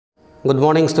Good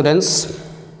morning, students.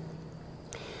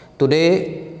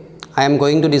 Today I am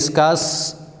going to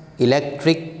discuss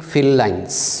electric field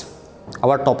lines.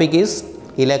 Our topic is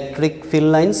electric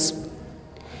field lines.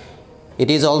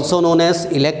 It is also known as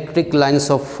electric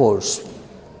lines of force.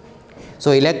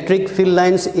 So electric field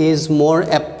lines is more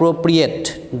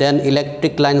appropriate than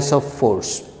electric lines of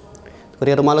force.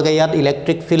 গতিকে তোমালোকে ইয়াত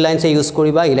electric field lines use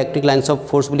কৰিবা electric lines of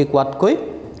force বুলি কোৱাতকৈ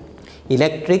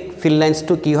electric field lines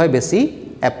to কি হয় বেছি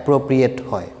appropriate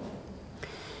হয়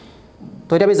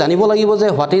তো এটা আমি জানিব লাগিব যে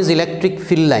what is electric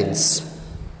field lines.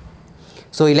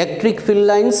 So electric field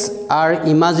lines are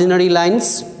imaginary lines.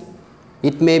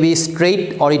 It may be straight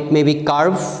or it may be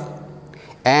curved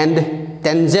and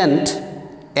tangent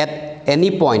at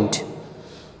any point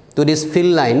to this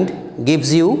field line gives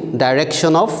you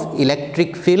direction of electric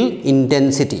field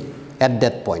intensity at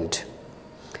that point.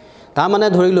 তা মানে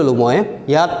ধৰি ললো মই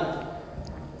ইয়াত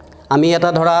আমি এটা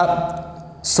ধৰা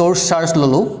source charge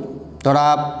ললো ধৰা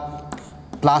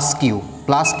plus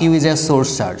q is a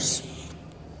source charge.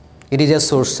 It is a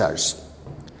source charge.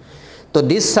 So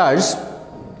this charge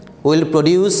will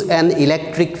produce an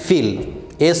electric field.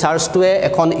 A charge to a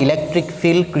এখন electric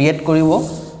field create কৰিব.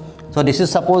 So this is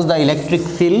suppose the electric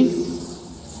field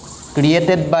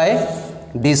created by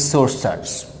this source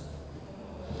charge.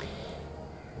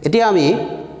 এতিয়া আমি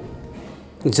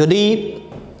যদি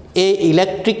এই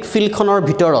electric field খনৰ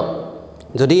ভিতৰত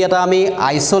যদি এটা আমি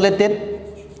isolated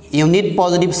unit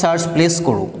positive charge place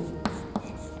কৰো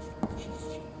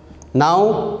now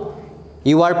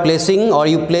you are placing or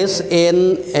you place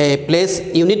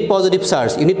unit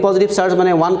positive charge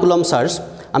মানে 1 coulomb charge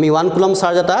আমি 1 coulomb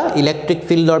charge এটা electric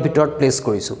field or ভিতৰত প্লেস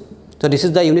কৰিছো so this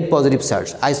is the unit positive charge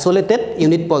isolated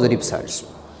unit positive charge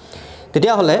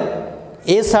তেতিয়া হলে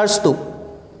এই চাৰ্জটো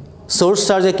source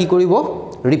charge কি কৰিব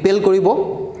repel কৰিব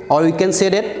or we can say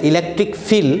that electric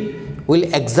field will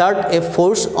exert a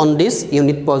force on this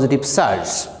unit positive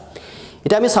charge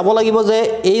এটা আমি চাব লাগিব যে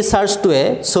এই চাৰ্জটোৱে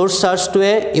source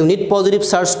চাৰ্জটোৱে unit positive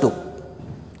চাৰ্জটো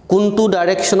কোনটো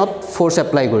ডাইৰেকশনত ফোৰ্স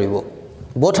এপ্লাই কৰিব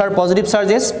both are positive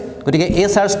charges গতিকে এই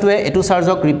চাৰ্জটোৱে এটো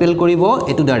চাৰ্জক ৰিপেল কৰিব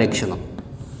এটো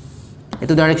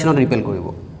ডাইৰেকশনত ৰিপেল কৰিব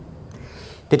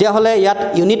তেতিয়া হলে ইয়াত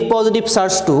ইউনিট পজিটিভ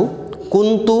চাৰ্জটো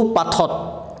কোনটো পাথত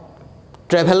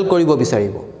ট্ৰেভেল কৰিব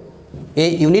বিচাৰিব এই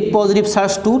ইউনিট পজিটিভ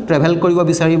চাৰ্জটো ট্ৰেভেল কৰিব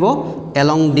বিচাৰিব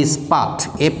along this path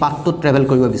এই পাথটো ট্ৰেভেল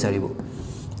কৰিব বিচাৰিব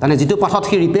মানে যেটো পাথত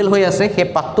হি ৰিপেল হৈ আছে সেই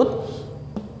পাথটোত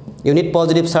ইউনিট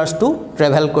পজিটিভ চাৰ্জটো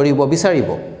ট্ৰেভেল কৰিব বিচাৰিব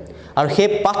আৰু সেই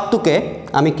পাথটোকে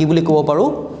আমি কি বুলি ক'ব পাৰো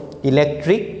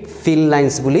ইলেক্ট্ৰিক ফিল্ড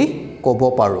লাইনস বুলি ক'ব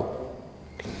পাৰো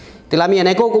তেলা আমি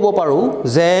এনেকৈ ক'ব পাৰো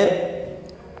যে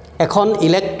এখন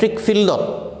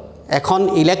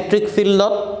ইলেক্ট্ৰিক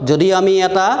ফিল্ডত যদি আমি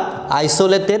এটা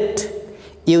isolated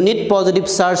unit positive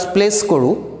charge place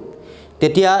কৰো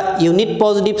তেতিয়া ইউনিট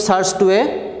পজিটিভ চাৰ্জটোৱে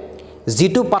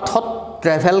যেটো পাথত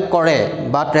ট্ৰেভেল কৰে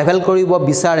বা ট্ৰেভেল কৰিব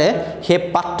বিচাৰে সেই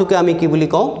পাথটোকে আমি কি বুলি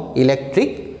কওঁ ইলেক্ট্ৰিক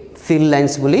ফিল্ড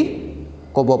লাইনস বুলি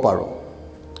ক'ব পাৰো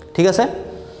ঠিক আছে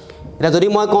এটা যদি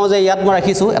মই কওঁ যে ইয়াত মই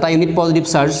ৰাখিছো এটা ইউনিট পজিটিভ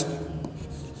চাৰ্জ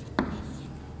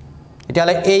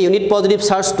এতিয়ালে এই ইউনিট পজিটিভ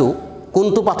চাৰ্জটো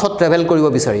কোনটো পাথত ট্ৰেভেল কৰিব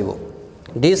বিচাৰিব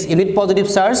this unit positive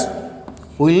charge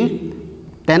will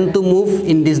tend to move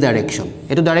in this direction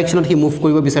এটো ডাইৰেকশনত হি মুভ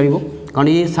কৰিব বিচাৰিব কাৰণ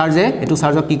এই চাৰ্জে এটো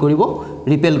চাৰ্জক কি কৰিব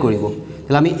ৰিপেল কৰিব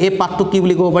তেলা আমি এই পাথটো কি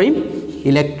বুলি ক'ব পাৰিম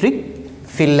ইলেক্ট্ৰিক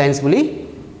ফিল্ড লাইনস বুলি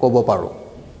ক'ব পাৰো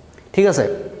ঠিক আছে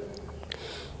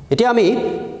এতিয়া আমি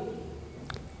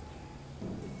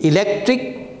ইলেক্ট্ৰিক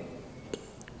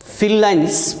ফিল্ড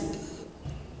লাইনস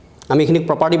আমি খিনি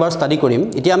প্ৰপাৰ্টি বাৰ ষ্টাডি কৰিম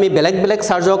এতিয়া আমি বেলেগ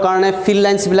চাৰ্জৰ কাৰণে ফিল্ড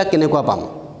লাইনস বিলাক কেনেকুৱা পাম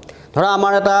ধৰা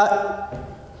আমাৰ এটা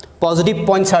পজিটিভ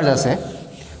পইণ্ট চাৰ্জ আছে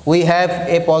we have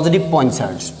a positive point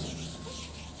charge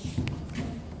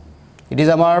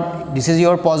this is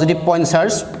your positive point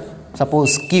charge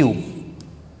suppose q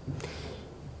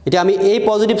এটা আমি এই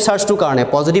পজিটিভ চাৰ্জটো কাৰণে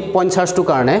পজিটিভ পইণ্ট চাৰ্জটো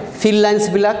কাৰণে ফিল্ড লাইনস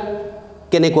বিলাক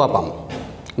কেনেকুৱা পাম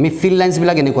আমি ফিল্ড লাইনস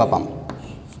বিলাক কেনেকুৱা পাম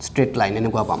স্ট্ৰেইট লাইন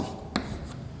এনেকুৱা পাম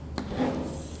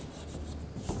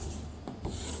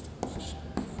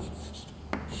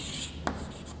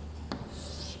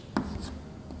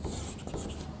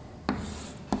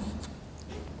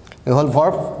a whole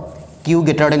verb q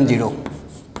greater than 0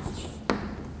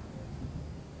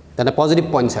 then a positive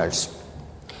point charge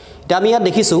এটা আমি ইয়াত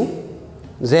দেখিছো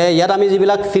যে ইয়াত আমি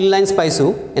যিবিলাক ফিল্ড লাইনস পাইছো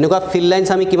এনেকুৱা ফিল্ড লাইনস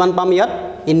আমি কিমান পাম ইয়াত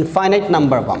ইনফাইনাইট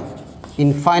নাম্বাৰ পাম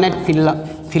ইনফাইনাইট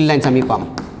ফিল্ড লাইনস আমি পাম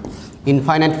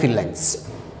ইনফাইনাইট ফিল্ড লাইনস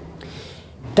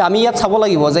তা আমি ইয়াত চাব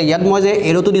লাগিব যে ইয়াত মই যে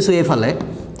এৰোটো দিছো এফালে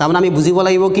তাৰমানে আমি বুজিব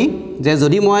লাগিব কি যে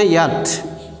যদি মই ইয়াত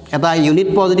এটা ইউনিট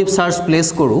পজিটিভ চাৰ্জ প্লেস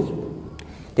কৰো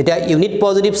তেতিয়া ইউনিট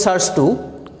পজিটিভ চাৰ্জটো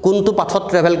কোনটো পাথত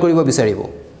ট্ৰেভেল কৰিব বিচাৰিব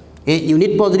A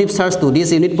unit positive charge to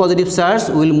this unit positive charge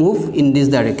will move in this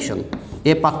direction.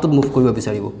 A path to move koribo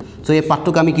bisaribo. So a path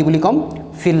to kami ki boli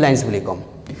kom field lines boli kom.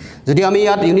 Jodi ami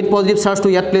yat unit positive charge to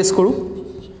yat place koru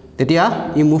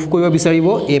tetia I move koribo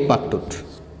bisaribo a path tut.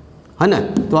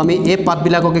 Hana to ami a path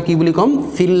bilakoke ki boli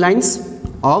kom field lines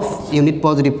of unit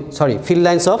positive field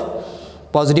lines of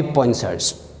positive point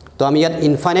charge. To ami yat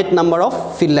infinite number of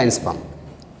field lines pam.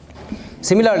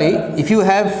 Similarly, if you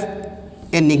have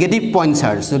a negative point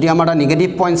charge, so amar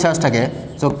negative point charge thake,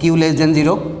 so q less than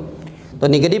 0, to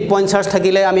negative point charge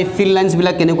thakile ami field lines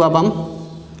bilak kenekua pam,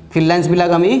 field lines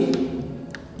bilak ami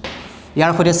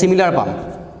yar khote similar pam,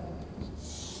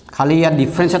 khali yat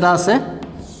difference eta ase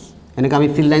eneka ami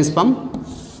field lines pam,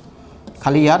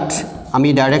 khali yat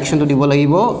ami direction to dibo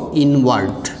lagibo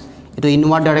inward, eto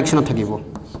inward direction thakibo,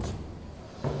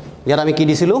 yar ami ki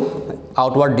disilu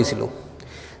outward disilu.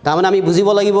 তামানে আমি বুজিব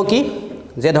লাগিব কি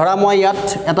যে ধৰা মই ইয়াত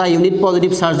এটা ইউনিট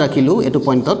পজিটিভ চাৰ্জ ৰাখিলো এটো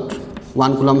পইণ্টত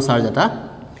 1 কুলম চাৰ্জ এটা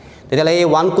তেতিয়ালে এই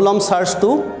 1 কুলম চাৰ্জটো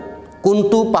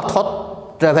কোনটো পাথত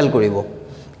ট্ৰেভেল কৰিব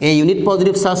এই ইউনিট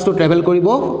পজিটিভ চাৰ্জটো ট্ৰেভেল কৰিব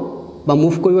বা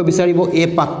মুভ কৰিব বিচাৰিব এই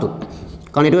পাথটোত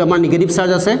কাৰণ এটো আমাৰ নেগেটিভ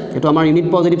চাৰ্জ আছে এটো আমাৰ ইউনিট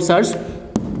পজিটিভ চাৰ্জ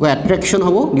গো অ্যাট্ৰাকশন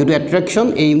হ'ব ডিউ টু অ্যাট্ৰাকশন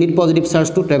এই ইউনিট পজিটিভ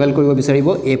চাৰ্জটো ট্ৰেভেল কৰিব বিচাৰিব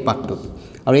এই পাথটোত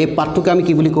আৰু এই পাথটোক আমি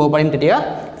কি বুলি ক'ব পাৰিম তেতিয়া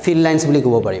ফিল্ড লাইনছ বুলি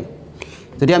ক'ব পাৰিম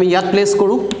যদি আমি ইয়াত প্লেস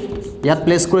কৰো ইয়াত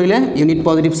প্লেস কৰিলে ইউনিট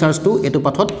পজিটিভ চাৰ্জ টু এটো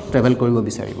পাথত ট্ৰেভেল কৰিব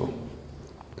বিচাৰিব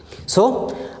সো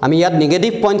আমি ইয়াত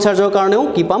নেগেটিভ পইণ্ট চাৰ্জৰ কাৰণেও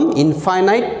কি পাম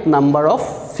infinite number of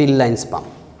field lines পাম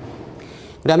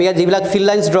গতিকে আমি ইয়াত যিবিলাক ফিল্ড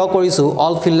লাইনছ ড্ৰ কৰিছো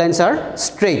all field lines R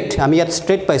straight আমি ইয়াত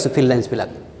ষ্ট্ৰেইট পাইছো ফিল্ড লাইনছ বিলাক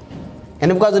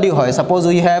এনেকুৱা যদি হয় suppose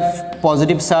we have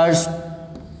positive charge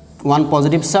one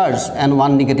positive charge and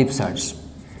one negative charge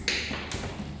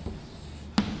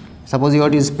suppose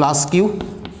yours is plus q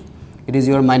it is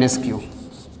your minus q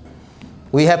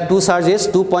we have two charges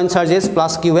 2 point charges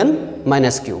plus q and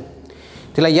minus q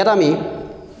tila yata ami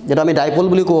dipole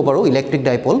buli kobo paru electric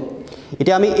dipole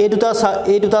eta ami ei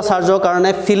duta charger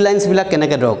karone field lines bilak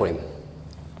keneke draw korim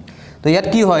to yat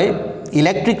ki hoy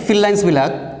electric field lines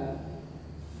bilak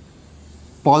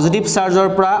positive charger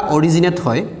pra originate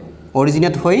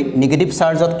hoy negative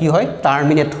charge ot ki hoy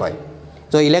terminate hoy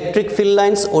so electric field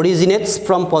lines originates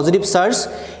from positive charge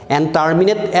and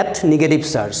terminate at negative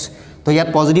charge to yat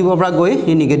positive opra goi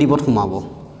hi negative ot humabo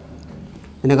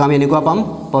eneka ami enekwa pam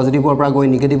positive opra goi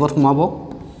negative ot humabo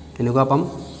enekwa pam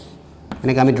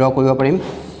eneka ami draw koribo parim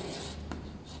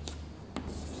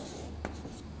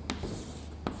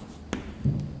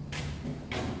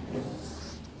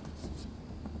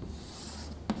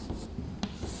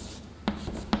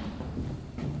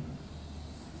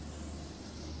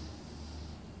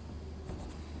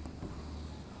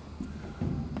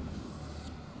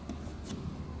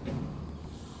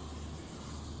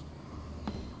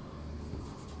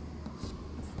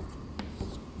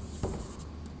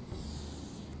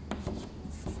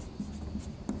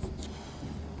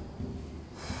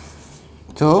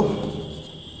So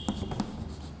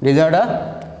these are the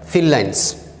field lines.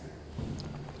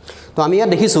 तो आमी यात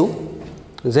देखिसु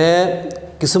जे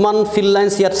किसुमान field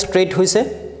lines यात straight होइसे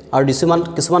और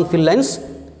किसुमान field lines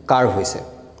curve होइसे.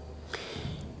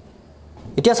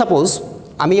 इतिया suppose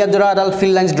आमी यात जरा आदाल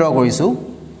field lines draw करिसु.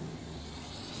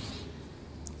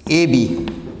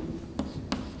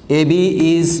 AB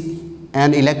is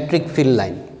an electric field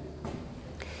line.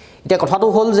 इटा कथाটো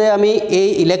হল যে আমি এই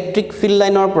ইলেক্ট্রিক ফিল্ড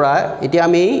লাইনৰ পৰা ইটা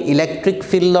আমি ইলেক্ট্ৰিক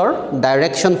ফিল্ডৰ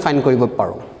ডাইৰেকশন ফাইন্ড কৰিব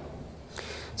পাৰো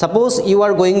suppose you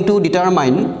are going to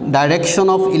determine direction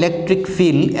of electric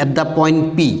field at the point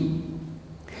P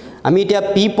আমি ইটা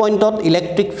P পইণ্টত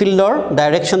ইলেক্ট্রিক ফিল্ডৰ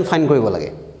ডাইৰেকশন ফাইন্ড কৰিব লাগে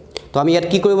তো আমি ইয়াত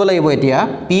কি কৰিব লাগিব এতিয়া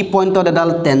P পইণ্টত এডাল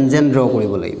টেনজেন্ট ড্ৰ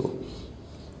কৰিব লাগিব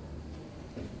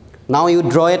now you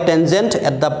draw a tangent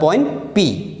at the point P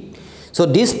so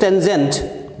this tangent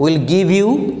will give you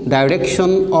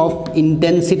direction of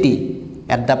intensity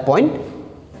at the point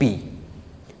P.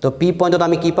 So P point ot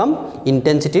ami ki pam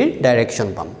intensity direction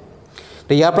pam.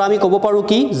 To yar pra ami kobo paru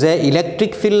ki je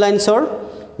electric field lines or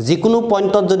jikunu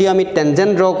point ot jodi ami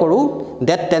tangent draw koru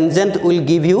that tangent will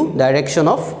give you direction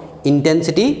of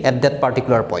intensity at that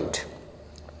particular point.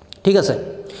 ঠিক আছে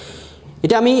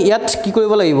এটা আমি ইয়াত কি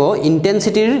কৰিব লাগিব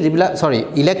intensity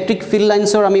electric field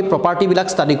lines or ami property bilak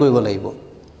study কৰিব লাগিব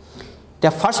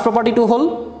The first property to hold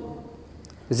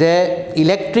the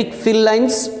electric field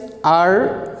lines are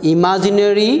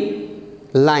imaginary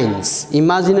lines,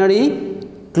 imaginary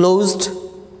closed,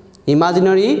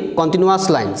 imaginary continuous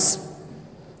lines.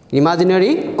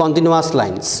 Imaginary continuous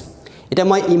lines. Ita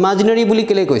moi imaginary buli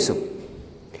kele koisu.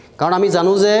 Karon ami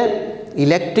janu je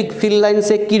electric field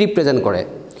lines e ki represent kore.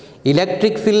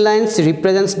 Electric field lines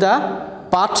represents the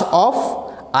path of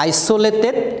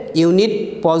isolated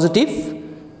unit positive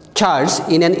charge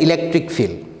in an electric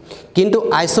field. কিন্তু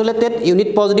isolated unit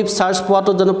positive charge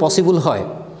পোৱাটো জানো possible হয়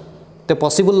তে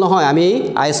possible নহয় আমি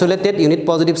isolated unit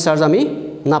positive charge আমি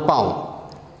নাপাওঁ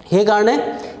হে কাৰণে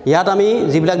ইয়াত আমি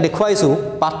যিবিলাক দেখুৱাইছো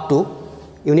পাঠটো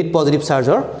unit positive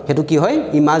chargeৰ হেতু কি হয়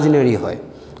imaginary হয়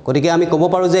গতিকে আমি ক'ব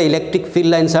পাৰো যে electric field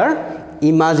lines are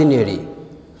imaginary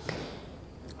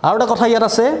আৰু এটা কথা ইয়াত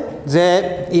আছে যে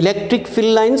electric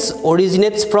field lines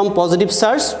originates from positive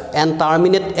charge and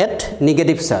terminate at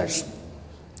negative charge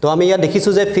তো আমি ইয়াত দেখিছো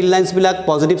যে field lines বিলাক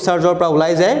positive chargeৰ পৰা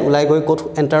ওলাই যায় ওলাই গৈ কোট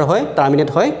এন্টাৰ হয়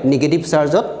terminate হয় negative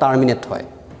chargeত terminate হয়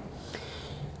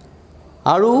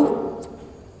আৰু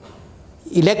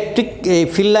electric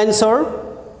field linesৰ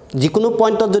যিকোনো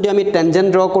পইণ্টত যদি আমি tangent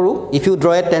draw কৰো if you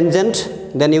draw a tangent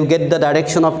then you get the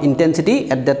direction of intensity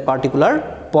at that particular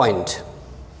point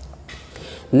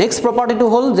next property to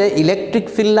hold the electric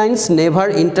field lines never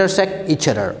intersect each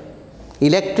other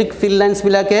electric field lines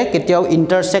bilake ketiao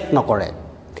intersect nokore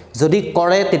jodi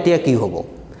kore tetia ki hobo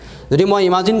jodi moi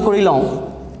imagine kori lom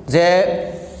je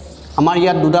amar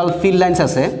yat dudal field lines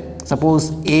ase suppose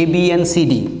AB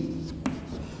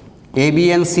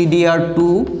and CD are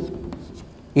two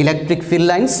electric field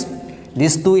lines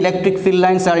these two electric field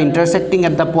lines are intersecting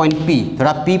at the point P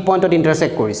thora P point ot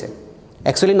intersect korise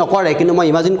actually nokore kintu moi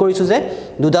imagine korisu je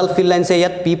dudal field lines e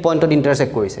yat P point ot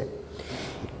intersect korise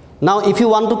now if you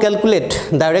want to calculate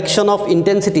direction of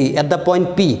intensity at the point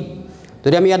P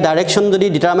jodi ami yat direction jodi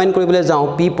determine koribole jao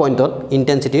P point ot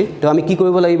intensity to ami ki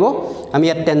koribo lagibo ami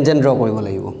yat tangent draw koribo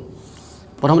lagibo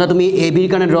prothomte tumi AB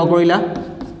r kane draw korila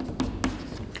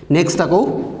next ako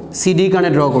CD r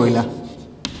kane draw korila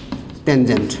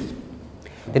tangent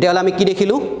তেতিয়া হলে আমি কি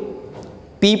দেখিলো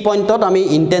P পইণ্টত আমি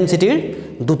ইন্টেন্সিটিৰ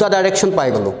দুটা direction পাই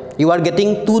গলো you are getting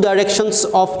two directions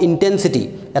of intensity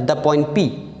at the point P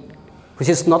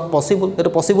which is not possible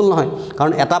এটা পসিবল নহয়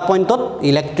কাৰণ এটা পইণ্টত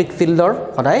ইলেক্ট্ৰিক ফিল্ডৰ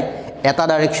সদায় এটা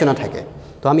ডাইৰেকশনে থাকে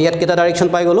তো আমি ইয়াত কেটা ডাইৰেকশন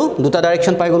পাই গলো দুটা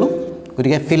ডাইৰেকশন পাই গলো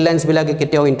গতিকে ফিল্ড লাইনস বিলাকে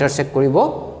কেতিয়াও ইন্টাৰসেক্ট কৰিব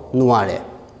নোৱাৰে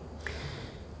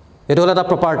এটা হল এটা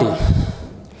প্ৰপাৰ্টি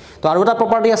তো আৰু এটা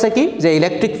প্ৰপাৰ্টি আছে কি যে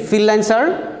electric field lines R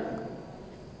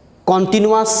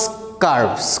continuous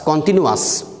curves continuous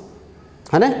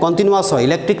hane continuous hoy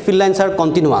electric field lines are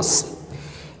continuous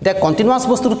eta continuous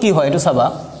bostu ki hoy etu saba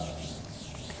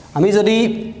ami jodi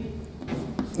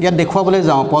ya dekhwabole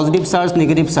jao positive charge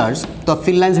negative charge to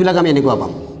field lines bilak ami enekwa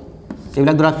pam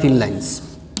ebilak dora field lines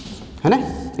hane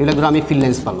ebilak dora ami field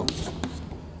lines palo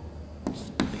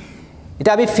eta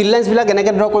abi field lines bilak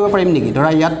eneke draw koribo parim niki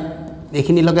dora yat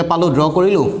ekhini loge palo draw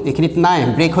korilu ekhinit nai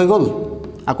break hoy gol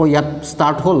আকৌ ইয়াত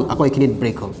start হল আকৌ এখিনিত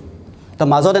break হল তো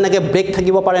মাজত এনেকে break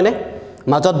থাকিব পারে নে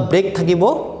মাজত ব্রেক থাকিব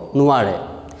নোৱাৰে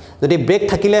যদি ব্ৰেক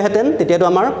থাকিলে হেতেন তেতিয়াটো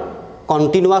আমাৰ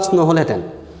কন্টিনিউয়াস নহল হেতেন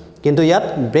কিন্তু ইয়াত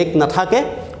ব্ৰেক নাথাকে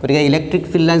গতিকে ইলেক্ট্ৰিক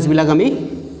ফিল্ড লাইনস বিলাক আমি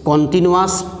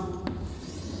কন্টিনিউয়াস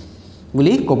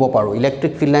বুলি ক'ব পাৰো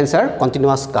electric field lines R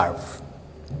continuous curve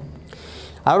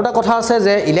আৰু এটা কথা আছে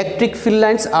যে electric field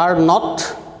lines are not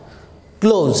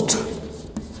closed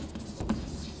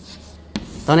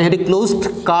তানে হেডি ক্লোজড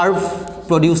কাৰ্ভ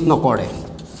প্ৰডিউস নকৰে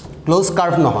ক্লোজ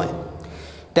কাৰ্ভ নহয়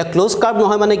তে ক্লোজ কাৰ্ভ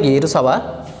নহয় মানে কি এটো চাবা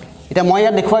এটা মই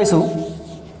ইয়াত দেখুৱাইছো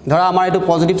ধৰা আমাৰ এটো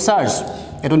পজিটিভ চাৰ্জ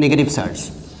এটো নেগেটিভ চাৰ্জ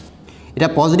এটা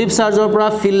পজিটিভ চাৰ্জৰ পৰা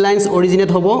ফিল্ড লাইনস অৰিজিনেট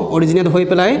হ'ব অৰিজিনেট হৈ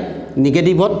পেলাই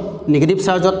নেগেটিভ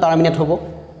চাৰ্জত টাৰ্মিনেট হ'ব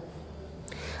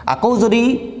আকৌ যদি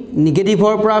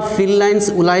নেগেটিভৰ পৰা ফিল্ড লাইনস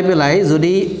উলাই পেলাই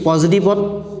যদি পজিটিভত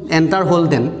এন্টাৰ হ'ল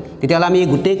দেন তেতিয়ালে আমি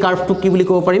গুটেই কাৰ্ভটো কি বুলি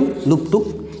ক'ব পাৰিম লুপটোক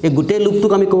এই গুটেই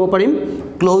লুপটোক আমি ক'ব পাৰিম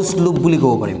ক্লোজড লুপ বুলি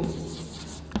ক'ব পাৰিম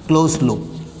ক্লোজড লুপ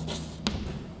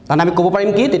তান আমি ক'ব পাৰিম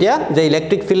কি তেতিয়া যে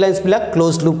ইলেক্ট্ৰিক ফিল্ড লাইনস বিলাক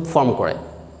ক্লোজড লুপ ফৰ্ম কৰে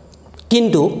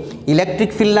কিন্তু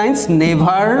electric field lines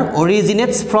never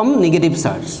অৰিজিনেটস from negative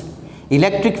charge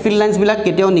electric field lines বিলাক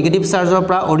কেতিয়াও নেগেটিভ চাৰ্জৰ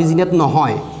পৰা অৰিজিনেট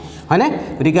নহয় হয়নে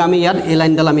গতিকে আমি ইয়াত এই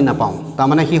লাইনডাল আমি নাপাওঁ তাৰ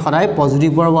মানে কি সদায়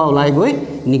পজিটিভৰ পৰা ওলাই গৈ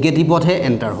নেগেটিভতহে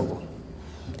এন্টাৰ হ'ব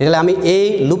তেতিয়ালে আমি এই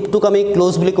লুপটোক আমি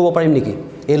ক্লোজ বুলি ক'ব পাৰিম নেকি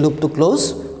এই লুপটো ক্লোজ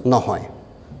নহয়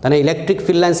তানে ইলেক্ট্ৰিক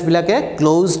ফিল্ড লাইনস বিলাকে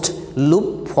ক্লোজড লুপ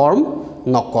ফৰ্ম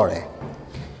নকৰে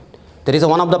that is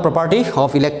one of the property of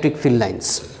electric field lines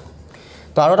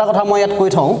তো আৰু এটা কথা মই ইয়াত কৈ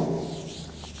থওঁ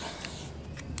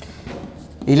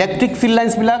ইলেক্ট্ৰিক ফিল্ড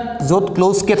লাইনস বিলাক যত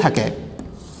ক্লোজ কে থাকে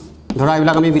ধৰা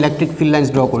এইবিলাক আমি ইলেক্ট্ৰিক ফিল্ড লাইনস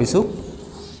ড্ৰ কৰিছো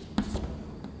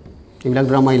এইবিলাক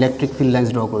ধৰা মই ইলেক্ট্ৰিক ফিল্ড লাইনস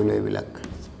ড্ৰ কৰিলো এইবিলাক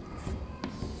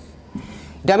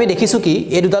এটা আমি দেখিছো কি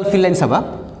এই দুডাল ফিল্ড লাইন চাবা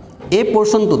এই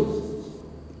পোরশনটোত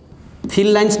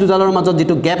ফিল্ড লাইনস দুডালৰ মাজত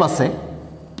যেটো গ্যাপ আছে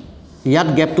ইয়াত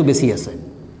গ্যাপটো বেছি আছে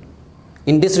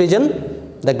in this region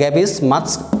the gap is much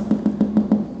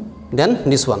than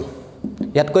this one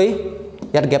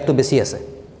ইয়াত গেপটো বেছি আছে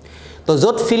তো তো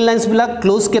য'ত ফিল্ড লাইন্সবিলাক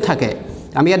ক্লোজকৈ থাকে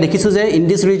আমি ইয়াত দেখিছোঁ যে in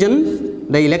this region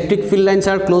the electric field lines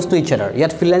R close two ইচ আদাৰ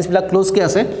ইয়াত ফিল্ড লাইন্সবিলাক ক্লোজকৈ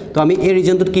আছে তো আমি এই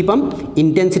ৰিজনটোত কি পাম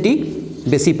ইণ্টেনচিটি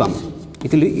বেছি পাম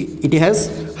ইট হেজ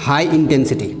হাই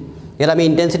ইণ্টেনচিটি ইয়াত আমি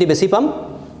ইণ্টেনচিটি বেছি পাম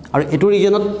আৰু এইটো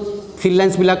ৰিজনত ফিল্ড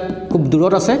লাইন্সবিলাক খুব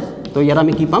দূৰত আছে তো ইয়াত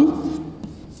আমি কি পাম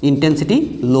ইণ্টেনচিটি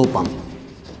ল' পাম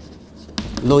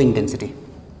ল' ইণ্টেনচিটি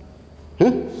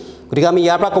গতিকে আমি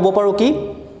ইয়াৰ পৰা ক'ব পাৰোঁ কি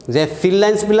যে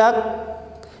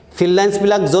ফিল্ড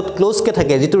লাইন্সবিলাক য'ত ক্লোজকৈ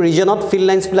থাকে যিটো ৰিজনত ফিল্ড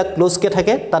লাইন্সবিলাক ক্লোজকৈ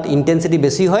থাকে তাত ইণ্টেনচিটি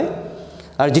বেছি হয়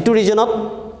আৰু যিটো ৰিজনত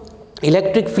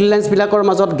ইলেক্ট্ৰিক ফিল্ড লাইন্সবিলাকৰ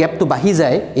মাজত গেপটো বাঢ়ি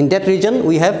যায় in date region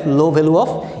we have ল' ভেলু অফ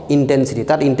ইণ্টেনচিটি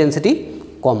তাত ইণ্টেনচিটি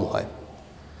কম হয়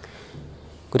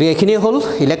গতিকে এইখিনিয়ে হ'ল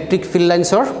electric field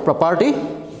লাইন্সৰ property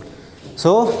so'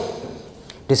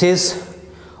 this is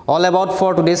all about for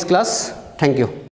today's class. Thank you.